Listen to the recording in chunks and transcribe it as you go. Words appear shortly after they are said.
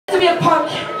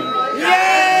punk.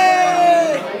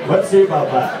 Yay! Let's see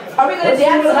about that. Are we gonna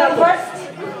dance first?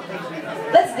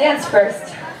 Let's dance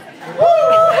first.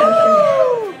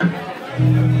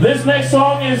 This next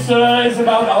song is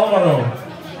about Alvaro.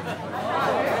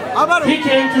 He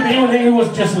came to me when he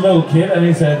was just a little kid and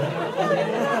he said,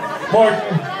 Morton,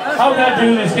 how can I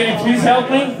do this? Can you please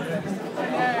help me?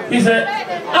 He said,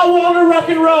 I want to rock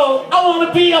and roll. I want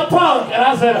to be a punk. And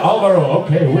I said, Alvaro,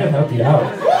 okay, we'll help you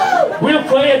out. We'll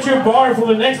play at your bar for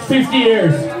the next 50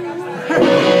 years.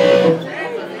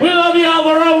 We love you,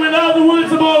 Alvaro. We love the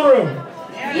Wurlitzer Ballroom.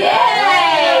 Yeah!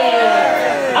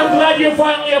 I'm glad you're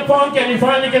finally a punk and you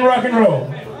finally can rock and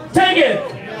roll. Take it!